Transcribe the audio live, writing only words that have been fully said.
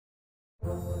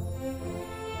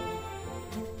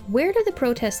Where did the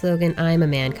protest slogan, "I am a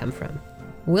man," come from?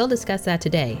 We'll discuss that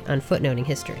today on Footnoting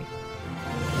History.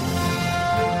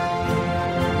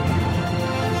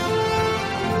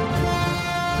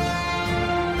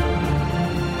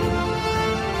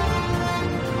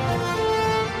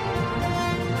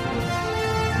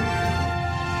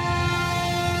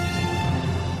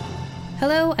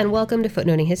 Hello and welcome to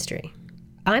Footnoting History.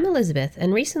 I'm Elizabeth,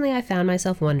 and recently I found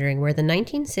myself wondering where the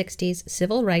 1960s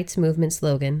civil rights movement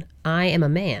slogan, "I am a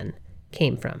man,"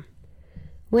 came from.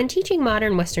 When teaching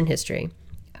modern Western history,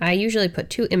 I usually put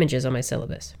two images on my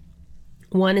syllabus.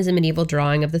 One is a medieval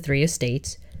drawing of the three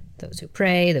estates, those who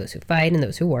pray, those who fight, and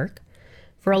those who work.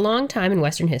 For a long time in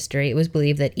Western history, it was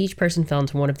believed that each person fell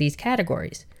into one of these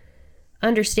categories.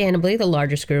 Understandably, the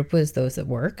largest group was those that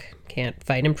work, can't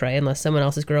fight and pray unless someone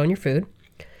else is growing your food.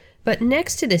 But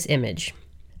next to this image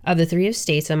of the three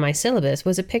estates on my syllabus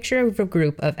was a picture of a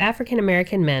group of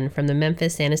African-American men from the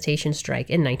Memphis sanitation strike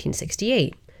in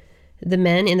 1968. The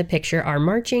men in the picture are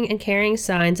marching and carrying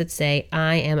signs that say,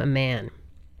 "I am a man."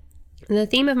 The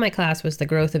theme of my class was the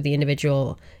growth of the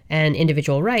individual and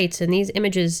individual rights, and these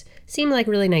images seem like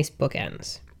really nice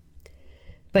bookends.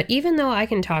 But even though I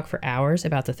can talk for hours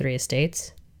about the three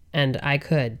estates, and I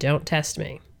could, don't test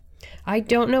me, I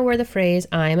don't know where the phrase,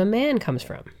 "I am a man," comes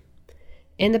from.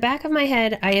 In the back of my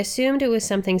head, I assumed it was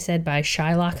something said by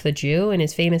Shylock the Jew in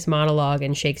his famous monologue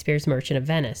in Shakespeare's Merchant of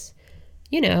Venice.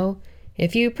 You know,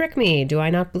 "If you prick me, do I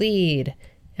not bleed?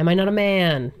 Am I not a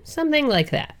man?" Something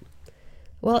like that.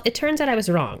 Well, it turns out I was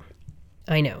wrong.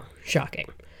 I know, shocking.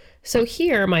 So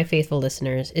here, my faithful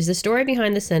listeners, is the story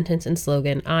behind the sentence and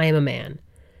slogan, "I am a man."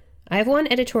 I have one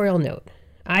editorial note.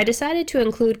 I decided to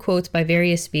include quotes by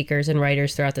various speakers and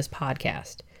writers throughout this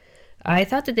podcast. I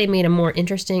thought that they made a more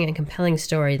interesting and compelling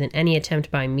story than any attempt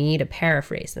by me to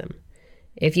paraphrase them.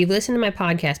 If you've listened to my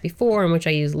podcast before in which I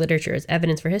use literature as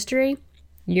evidence for history,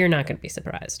 you're not going to be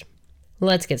surprised.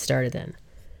 Let's get started then.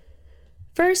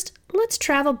 First, let's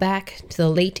travel back to the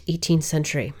late 18th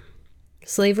century.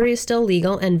 Slavery is still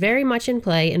legal and very much in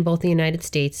play in both the United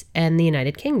States and the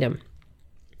United Kingdom.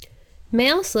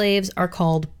 Male slaves are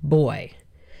called boy,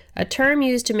 a term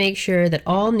used to make sure that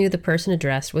all knew the person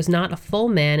addressed was not a full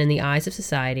man in the eyes of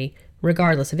society,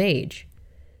 regardless of age.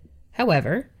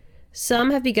 However,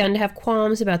 some have begun to have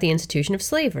qualms about the institution of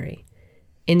slavery.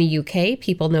 In the UK,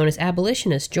 people known as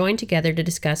abolitionists joined together to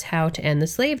discuss how to end the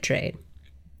slave trade.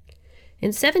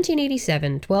 In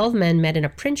 1787, 12 men met in a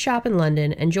print shop in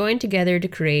London and joined together to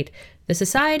create the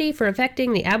Society for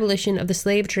Effecting the Abolition of the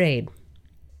Slave Trade.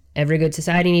 Every good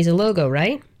society needs a logo,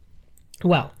 right?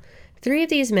 Well, 3 of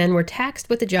these men were tasked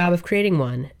with the job of creating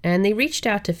one, and they reached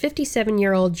out to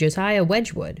 57-year-old Josiah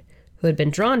Wedgwood, who had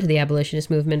been drawn to the abolitionist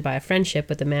movement by a friendship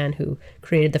with the man who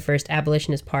created the first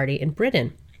abolitionist party in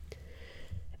Britain.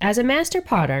 As a master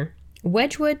potter,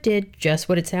 Wedgwood did just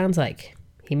what it sounds like.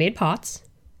 He made pots,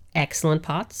 excellent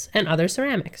pots, and other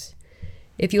ceramics.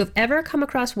 If you have ever come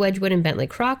across Wedgwood and Bentley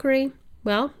crockery,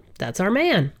 well, that's our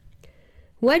man.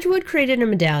 Wedgwood created a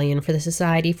medallion for the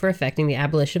Society for Effecting the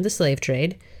Abolition of the Slave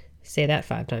Trade, say that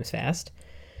 5 times fast,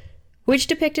 which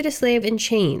depicted a slave in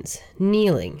chains,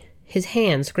 kneeling, his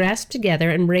hands grasped together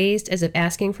and raised as if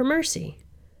asking for mercy.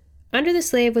 Under the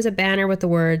slave was a banner with the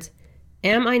words,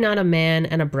 "Am I not a man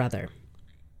and a brother?"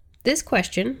 This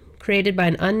question, created by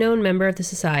an unknown member of the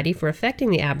Society for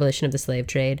Effecting the Abolition of the Slave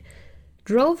Trade,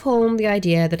 drove home the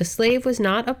idea that a slave was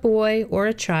not a boy or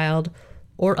a child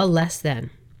or a less than.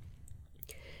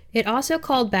 It also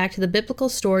called back to the biblical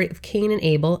story of Cain and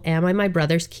Abel, "Am I my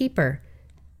brother's keeper?"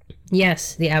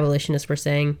 Yes, the abolitionists were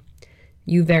saying,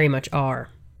 you very much are.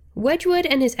 Wedgwood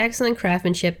and his excellent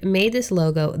craftsmanship made this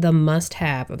logo the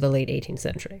must-have of the late 18th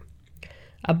century.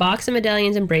 A box of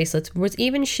medallions and bracelets was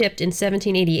even shipped in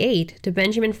 1788 to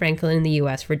Benjamin Franklin in the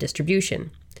U.S. for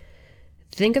distribution.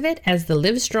 Think of it as the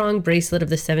Livestrong bracelet of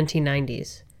the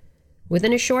 1790s.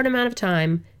 Within a short amount of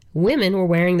time, women were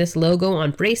wearing this logo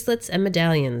on bracelets and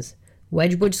medallions.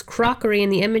 Wedgwood's crockery and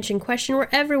the image in question were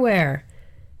everywhere.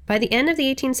 By the end of the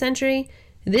 18th century,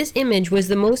 this image was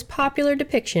the most popular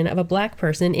depiction of a black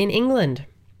person in England.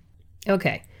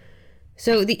 Okay,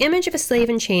 so the image of a slave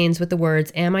in chains with the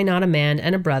words, "Am I not a man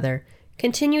and a brother?"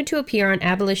 continued to appear on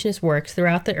abolitionist works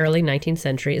throughout the early 19th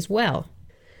century as well.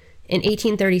 In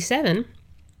 1837,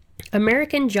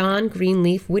 American John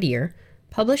Greenleaf Whittier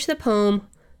published the poem,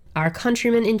 "Our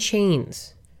Countryman in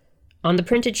Chains." On the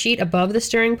printed sheet above the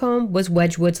stirring poem was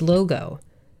Wedgwood's logo.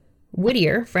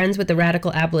 Whittier, friends with the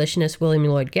radical abolitionist William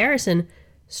Lloyd Garrison,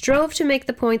 strove to make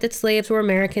the point that slaves were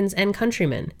Americans and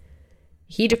countrymen.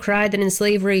 He decried that in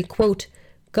slavery, quote,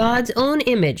 "God's own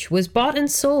image was bought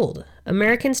and sold,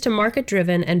 Americans to market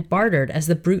driven and bartered as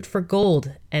the brute for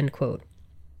gold," end quote.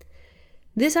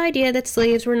 This idea that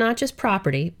slaves were not just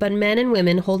property, but men and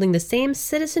women holding the same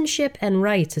citizenship and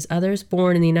rights as others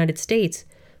born in the United States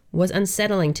was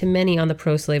unsettling to many on the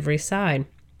pro-slavery side.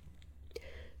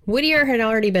 Whittier had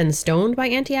already been stoned by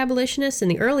anti-abolitionists in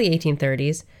the early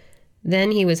 1830s.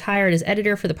 Then he was hired as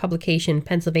editor for the publication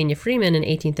Pennsylvania Freeman in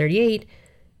 1838,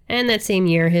 and that same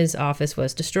year his office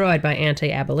was destroyed by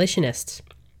anti-abolitionists.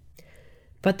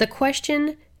 But the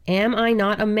question, "Am I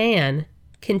not a man?"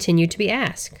 continued to be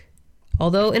asked,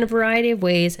 although in a variety of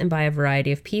ways and by a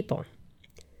variety of people.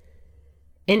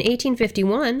 In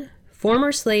 1851,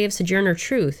 former slave Sojourner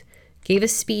Truth gave a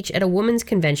speech at a women's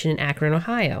convention in Akron,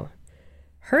 Ohio.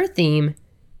 Her theme,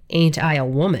 "Ain't I a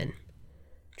Woman?"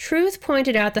 Truth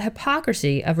pointed out the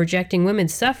hypocrisy of rejecting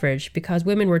women's suffrage because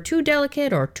women were too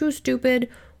delicate or too stupid,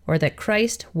 or that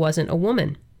Christ wasn't a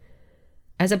woman.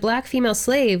 As a black female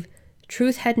slave,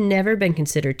 Truth had never been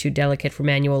considered too delicate for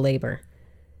manual labor.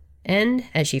 And,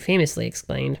 as she famously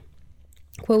explained,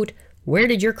 quote, "Where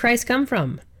did your Christ come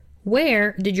from?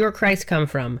 Where did your Christ come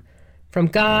from? From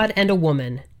God and a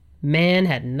woman. Man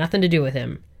had nothing to do with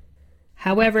him."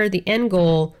 However, the end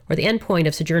goal, or the end point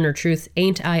of Sojourner Truth's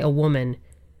 "Ain't I a Woman?"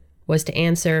 was to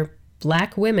answer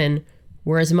black women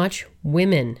were as much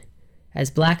women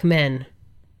as black men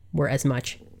were as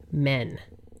much men.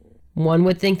 One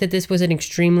would think that this was an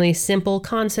extremely simple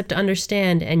concept to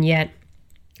understand, and yet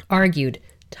argued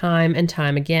time and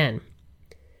time again.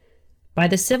 By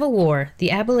the Civil War,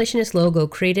 the abolitionist logo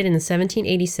created in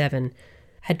 1787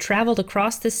 had traveled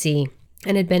across the sea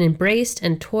and had been embraced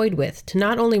and toyed with to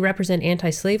not only represent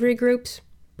anti-slavery groups,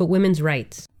 but women's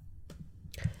rights.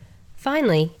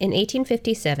 Finally, in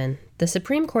 1857, the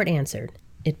Supreme Court answered,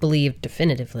 it believed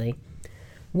definitively,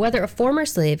 whether a former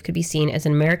slave could be seen as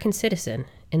an American citizen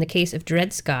in the case of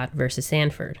Dred Scott versus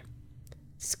Sanford.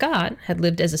 Scott had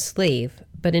lived as a slave,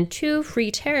 but in 2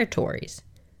 free territories,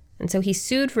 and so he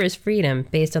sued for his freedom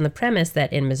based on the premise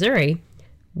that in Missouri,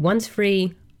 once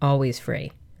free, always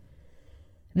free.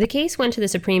 The case went to the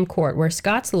Supreme Court, where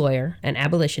Scott's lawyer, an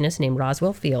abolitionist named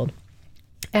Roswell Field,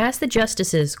 asked the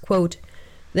justices, quote,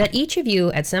 "that each of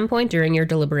you at some point during your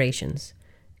deliberations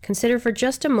consider for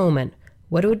just a moment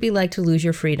what it would be like to lose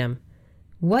your freedom,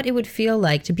 what it would feel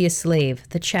like to be a slave,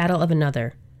 the chattel of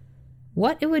another,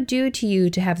 what it would do to you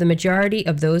to have the majority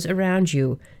of those around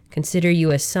you consider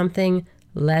you as something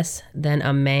less than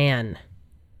a man."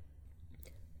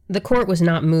 The court was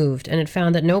not moved, and it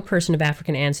found that no person of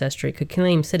African ancestry could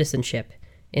claim citizenship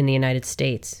in the United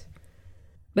States.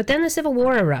 But then the Civil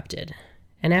War erupted,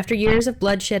 and after years of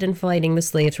bloodshed and fighting, the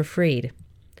slaves were freed.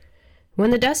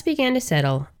 When the dust began to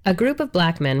settle, a group of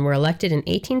black men were elected in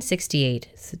 1868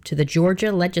 to the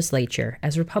Georgia legislature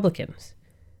as Republicans.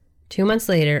 2 months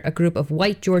later, a group of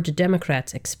white Georgia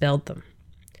Democrats expelled them.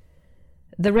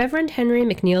 The Reverend Henry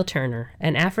McNeil Turner,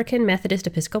 an African Methodist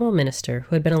Episcopal minister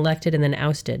who had been elected and then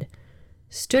ousted,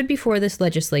 stood before this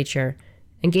legislature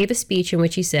and gave a speech in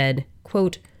which he said,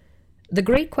 quote, "The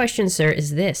great question, sir,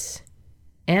 is this: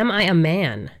 am I a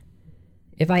man?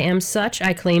 If I am such,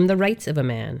 I claim the rights of a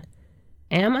man.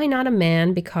 Am I not a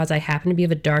man because I happen to be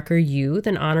of a darker hue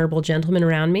than honorable gentlemen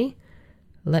around me?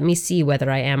 Let me see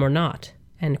whether I am or not."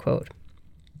 End quote.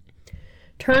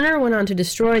 Turner went on to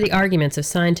destroy the arguments of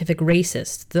scientific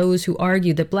racists, those who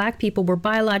argued that black people were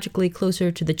biologically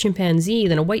closer to the chimpanzee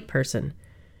than a white person.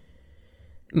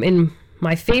 In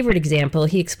my favorite example,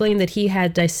 he explained that he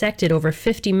had dissected over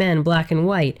 50 men, black and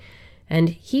white, and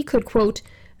he could, quote,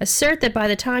 "assert that by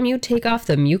the time you take off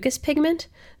the mucous pigment,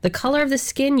 the color of the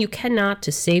skin, you cannot,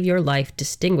 to save your life,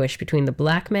 distinguish between the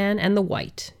black man and the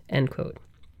white," end quote.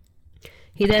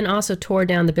 He then also tore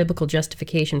down the biblical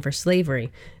justification for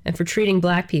slavery and for treating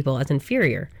black people as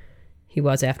inferior. He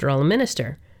was, after all, a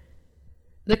minister.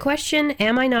 The question,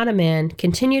 "Am I not a man?"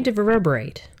 continued to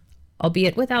reverberate,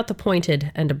 albeit without the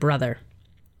pointed and a brother.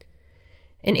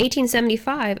 In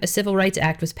 1875, a Civil Rights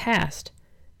Act was passed.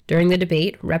 During the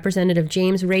debate, Representative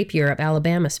James Rapier of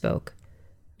Alabama spoke.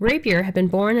 Rapier had been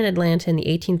born in Atlanta in the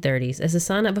 1830s as the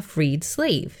son of a freed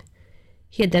slave.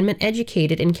 He had then been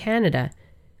educated in Canada,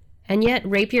 and yet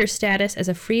Rapier's status as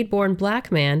a freed-born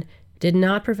black man did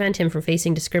not prevent him from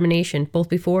facing discrimination both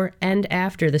before and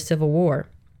after the Civil War.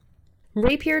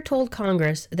 Rapier told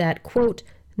Congress that, quote,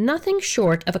 "nothing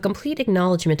short of a complete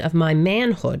acknowledgement of my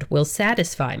manhood will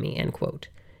satisfy me," end quote.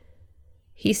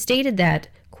 He stated that,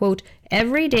 quote,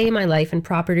 "every day my life and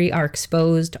property are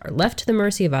exposed, are left to the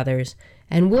mercy of others,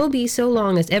 and will be so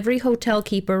long as every hotel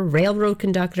keeper, railroad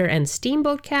conductor, and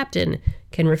steamboat captain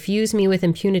can refuse me with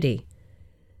impunity.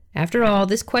 After all,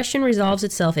 this question resolves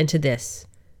itself into this: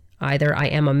 either I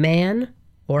am a man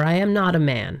or I am not a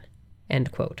man," end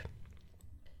quote.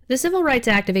 The Civil Rights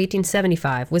Act of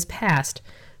 1875 was passed,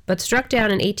 but struck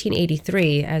down in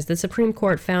 1883 as the Supreme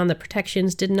Court found that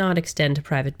protections did not extend to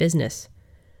private business.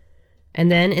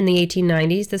 And then in the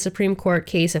 1890s, the Supreme Court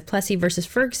case of Plessy v.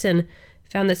 Ferguson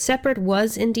found that separate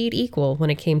was indeed equal when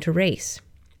it came to race.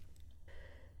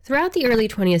 Throughout the early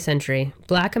 20th century,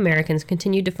 Black Americans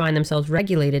continued to find themselves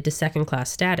relegated to second-class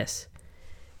status.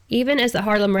 Even as the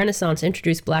Harlem Renaissance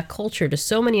introduced Black culture to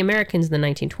so many Americans in the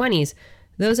 1920s,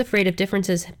 those afraid of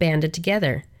differences banded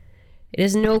together. It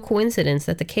is no coincidence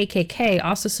that the KKK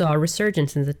also saw a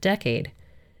resurgence in the decade.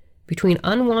 Between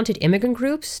unwanted immigrant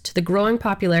groups to the growing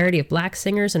popularity of Black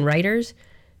singers and writers,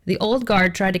 the old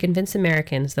guard tried to convince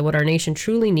Americans that what our nation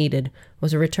truly needed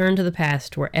was a return to the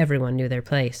past where everyone knew their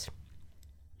place.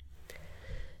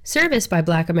 Service by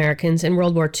Black Americans in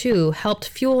World War II helped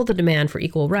fuel the demand for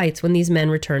equal rights when these men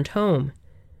returned home.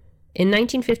 In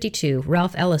 1952,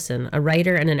 Ralph Ellison, a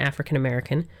writer and an African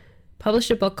American,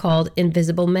 published a book called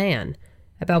Invisible Man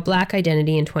about Black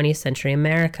identity in 20th century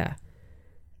America.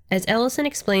 As Ellison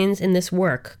explains in this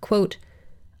work, quote,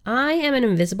 "I am an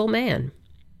invisible man.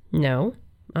 No,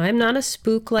 I am not a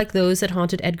spook like those that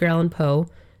haunted Edgar Allan Poe,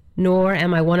 nor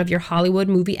am I one of your Hollywood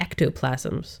movie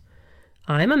ectoplasms.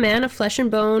 I am a man of flesh and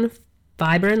bone,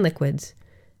 fiber and liquids,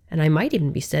 and I might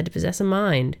even be said to possess a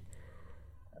mind.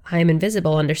 I am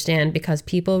invisible, understand, because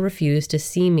people refuse to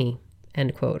see me,"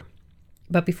 end quote.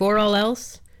 But before all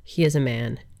else, he is a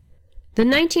man. The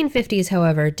 1950s,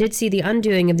 however, did see the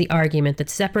undoing of the argument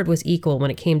that separate was equal when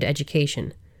it came to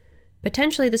education.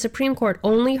 Potentially, the Supreme Court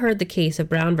only heard the case of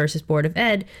Brown versus Board of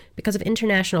Ed because of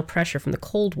international pressure from the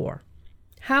Cold War.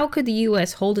 How could the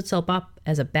U.S. hold itself up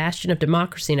as a bastion of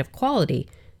democracy and of equality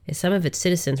if some of its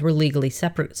citizens were legally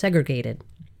segregated?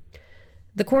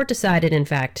 The court decided, in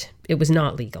fact, it was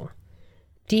not legal.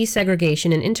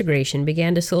 Desegregation and integration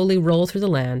began to slowly roll through the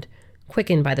land,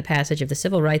 quickened by the passage of the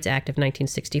Civil Rights Act of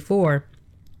 1964,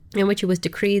 in which it was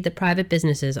decreed that private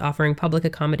businesses offering public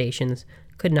accommodations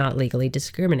could not legally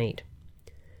discriminate.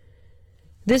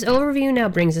 This overview now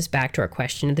brings us back to our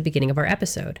question at the beginning of our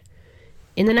episode.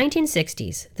 In the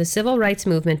 1960s, the civil rights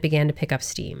movement began to pick up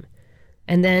steam.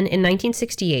 And then, in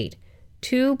 1968,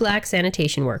 two Black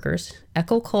sanitation workers,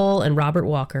 Ethel Cole and Robert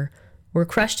Walker, were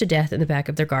crushed to death in the back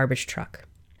of their garbage truck.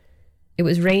 It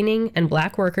was raining, and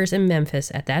Black workers in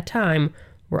Memphis at that time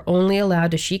were only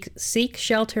allowed to seek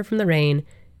shelter from the rain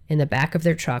in the back of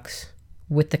their trucks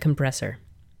with the compressor.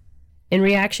 In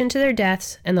reaction to their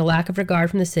deaths and the lack of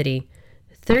regard from the city,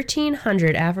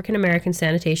 1,300 African American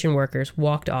sanitation workers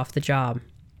walked off the job.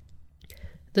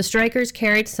 The strikers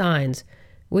carried signs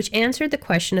which answered the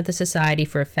question of the society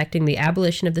for effecting the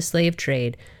abolition of the slave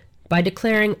trade by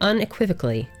declaring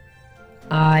unequivocally,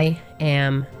 "I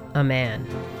am a man."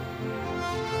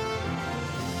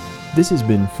 This has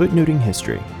been Footnoting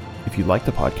History. If you like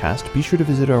the podcast, be sure to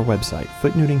visit our website,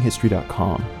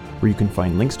 footnotinghistory.com, where you can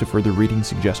find links to further reading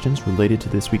suggestions related to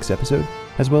this week's episode,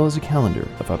 as well as a calendar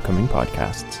of upcoming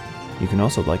podcasts. You can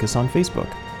also like us on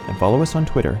Facebook and follow us on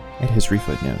Twitter at History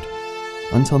Footnote.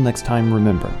 Until next time,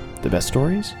 remember, the best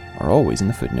stories are always in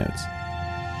the footnotes.